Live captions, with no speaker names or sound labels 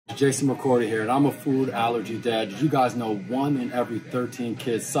Jason McCourty here, and I'm a food allergy dad. Did you guys know 1 in every 13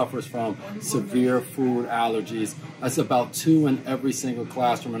 kids suffers from severe food allergies? That's about 2 in every single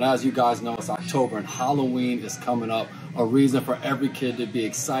classroom. And as you guys know, it's October and Halloween is coming up. A reason for every kid to be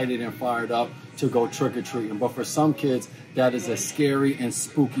excited and fired up to go trick-or-treating. But for some kids, that is a scary and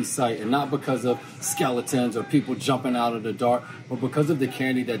spooky sight. And not because of skeletons or people jumping out of the dark, but because of the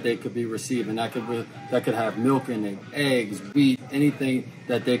candy that they could be receiving. That could have milk in it, eggs, wheat, anything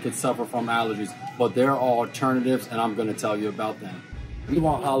that they could suffer from allergies. But there are alternatives, and I'm going to tell you about them. We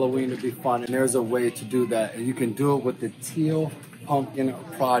want Halloween to be fun, and there's a way to do that. And you can do it with the Teal Pumpkin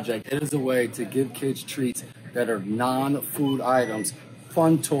Project. It is a way to give kids treats that are non-food items,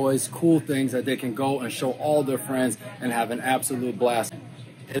 fun toys, cool things that they can go and show all their friends and have an absolute blast.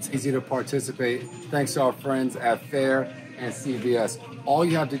 It's easy to participate thanks to our friends at Fair and CVS. All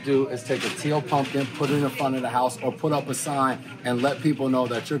you have to do is take a teal pumpkin, put it in front of the house, or put up a sign and let people know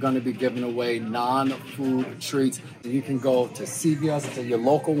that you're going to be giving away non-food treats. You can go to CVS, to your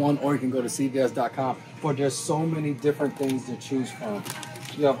local one, or you can go to cvs.com, but there's so many different things to choose from.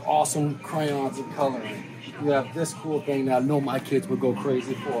 You have awesome crayons and coloring. You have this cool thing that I know my kids would go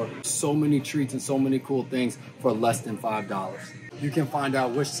crazy for. So many treats and so many cool things for less than $5. You can find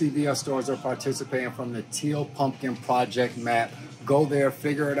out which CVS stores are participating from the Teal Pumpkin Project map. Go there,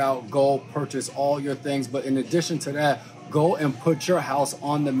 figure it out, go purchase all your things. But in addition to that, go and put your house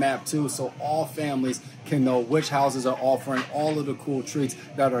on the map too, so all families can know which houses are offering all of the cool treats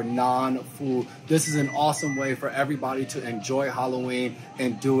that are non-food. This is an awesome way for everybody to enjoy Halloween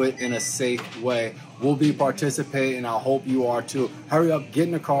and do it in a safe way. We'll be participating, I hope you are too. Hurry up, get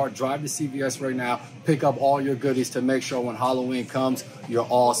in the car, drive to CVS right now, pick up all your goodies to make sure when Halloween comes, you're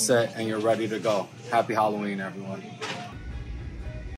all set and you're ready to go. Happy Halloween, everyone.